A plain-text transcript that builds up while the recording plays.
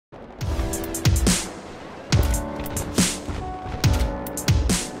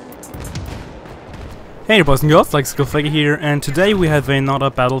Hey boys and girls, like Skillfaggy here, and today we have another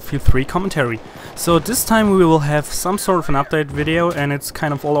Battlefield 3 commentary. So this time we will have some sort of an update video, and it's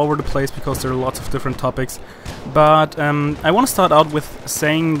kind of all over the place because there are lots of different topics. But I want to start out with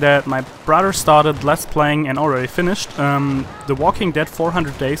saying that my brother started Let's Playing and already finished The Walking Dead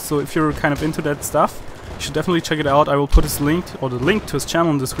 400 Days, so if you're kind of into that stuff, you should definitely check it out. I will put his link, or the link to his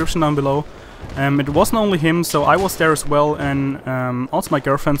channel in the description down below. It wasn't only him, so I was there as well, and also my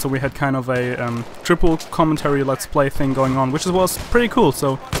girlfriend, so we had kind of a triple commentary Let's Play thing going on, which was pretty cool,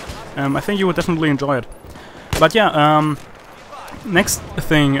 so I think you would definitely enjoy it. But yeah, next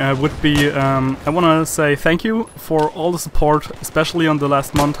thing would be, I want to say thank you for all the support, especially on the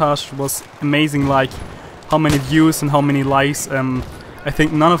last montage. It was amazing, like, how many views and how many likes. I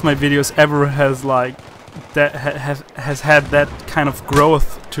think none of my videos ever has, like, that has had that kind of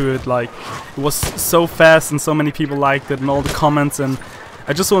growth to it. Like, it was so fast and so many people liked it and all the comments, and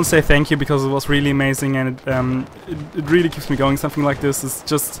I just want to say thank you because it was really amazing, and it really keeps me going. Something like this is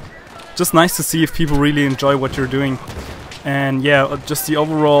just nice to see if people really enjoy what you're doing. And yeah, just the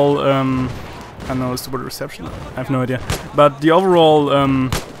overall I don't know, is the word reception? I have no idea, but the overall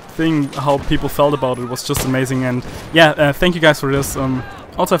thing, how people felt about it, was just amazing. And yeah, thank you guys for this.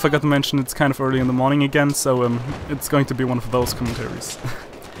 Also, I forgot to mention it's kind of early in the morning again, so it's going to be one of those commentaries.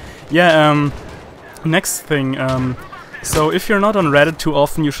 Yeah, next thing, so if you're not on Reddit too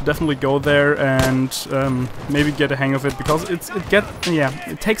often, you should definitely go there and maybe get a hang of it, because it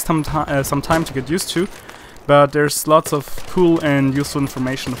takes some time to get used to, but there's lots of cool and useful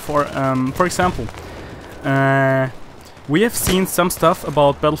information. For example, we have seen some stuff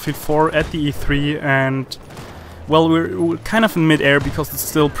about Battlefield 4 at the E3, and well, we're kind of in mid-air because it's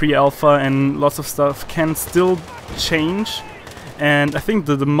still pre-alpha and lots of stuff can still change. And I think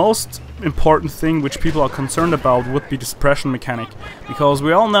the most important thing which people are concerned about would be the suppression mechanic. Because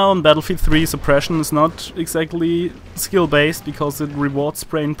we all know in Battlefield 3 suppression is not exactly skill-based because it rewards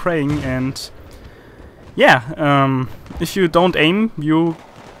spray and praying, and yeah, if you don't aim, you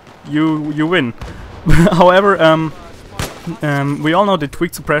win. However, we all know they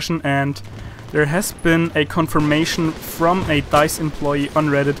tweaked suppression, and there has been a confirmation from a DICE employee on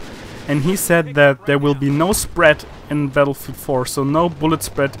Reddit, and he said that there will be no spread in Battlefield 4, so no bullet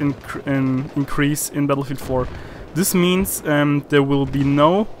spread increase in Battlefield 4. This means there will be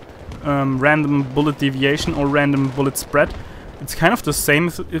no random bullet deviation or random bullet spread. It's kind of the same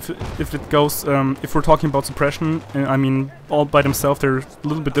if it goes, if we're talking about suppression. I mean, all by themselves they're a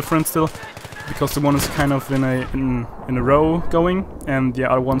little bit different still, because the one is kind of in a row going, and the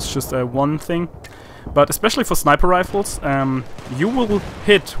other one's just a one thing. But especially for sniper rifles, you will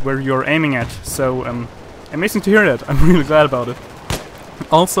hit where you're aiming at. So amazing to hear that. I'm really glad about it.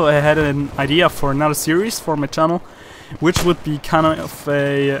 Also, I had an idea for another series for my channel, which would be kind of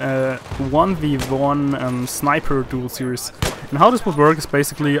a 1v1 sniper duel series. And how this would work is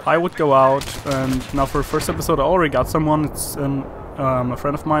basically I would go out, and now for the first episode I already got someone. It's a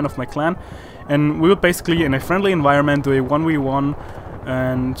friend of mine, of my clan, and we would basically in a friendly environment do a 1v1,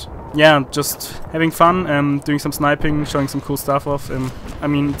 and yeah, just having fun, doing some sniping, showing some cool stuff off. I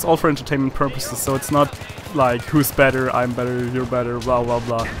mean, it's all for entertainment purposes, so it's not like who's better, I'm better, you're better, blah blah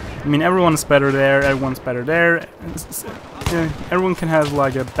blah. I mean, everyone is better there, everyone's better there. Everyone can have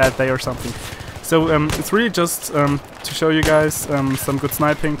like a bad day or something. So it's really just to show you guys some good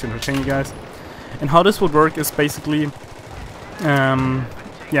sniping, to entertain you guys. And how this would work is basically,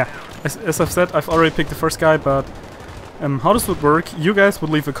 yeah, as I've said, I've already picked the first guy, but how this would work, you guys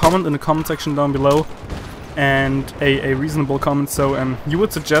would leave a comment in the comment section down below, and a reasonable comment. So you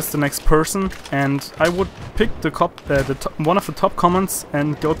would suggest the next person, and I would pick one of the top comments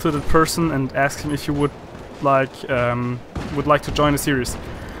and go to the person and ask him if you would like to join the series.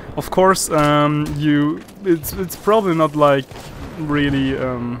 Of course, it's probably not like really.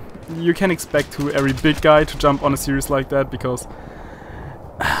 You can expect every big guy to jump on a series like that, because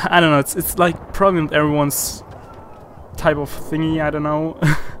I don't know. It's like probably not everyone's type of thingy. I don't know.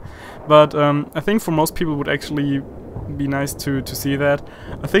 But I think for most people it would actually be nice to see that.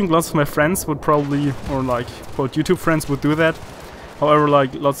 I think lots of my friends would probably, or like quote YouTube friends, would do that. However,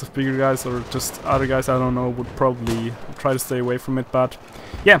 like lots of bigger guys or just other guys, I don't know, would probably try to stay away from it. But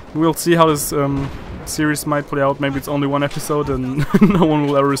yeah, we'll see how this series might play out. Maybe it's only one episode and no one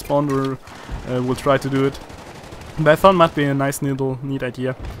will ever respond, or will try to do it. But I thought it might be a nice neat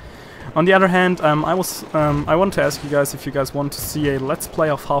idea. On the other hand, I wanted to ask you guys if you guys want to see a Let's Play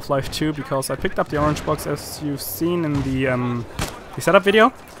of Half-Life 2, because I picked up the orange box as you've seen in the setup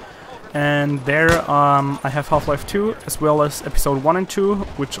video. And there I have Half-Life 2 as well as Episode 1 and 2,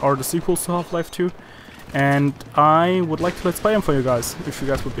 which are the sequels to Half-Life 2. And I would like to Let's Play them for you guys, if you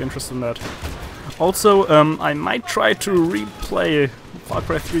guys would be interested in that. Also, I might try to replay Far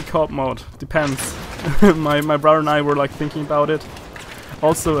Cry 3 co-op mode. Depends. my brother and I were like thinking about it.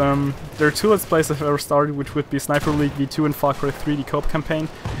 Also, there are 2 Let's Plays I've ever started, which would be Sniper League V2 and Far Cry 3 the co-op campaign,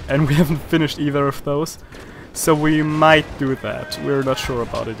 and we haven't finished either of those. So we might do that. We're not sure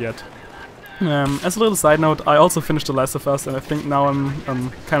about it yet. As a little side note, I also finished The Last of Us, and I think now I'm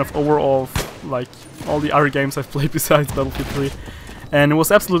kind of over all like all the other games I've played besides Battlefield 3. And it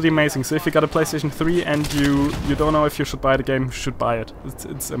was absolutely amazing. So if you got a PlayStation 3 and you don't know if you should buy the game, you should buy it.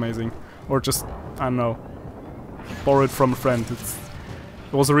 It's amazing. Or just, I don't know, borrow it from a friend.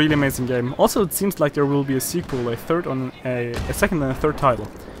 It was a really amazing game. Also, it seems like there will be a sequel, a second and a third title.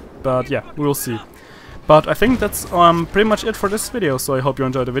 But yeah, we'll see. But I think that's pretty much it for this video, so I hope you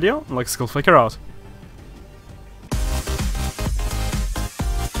enjoyed the video, and like Skillflicker out.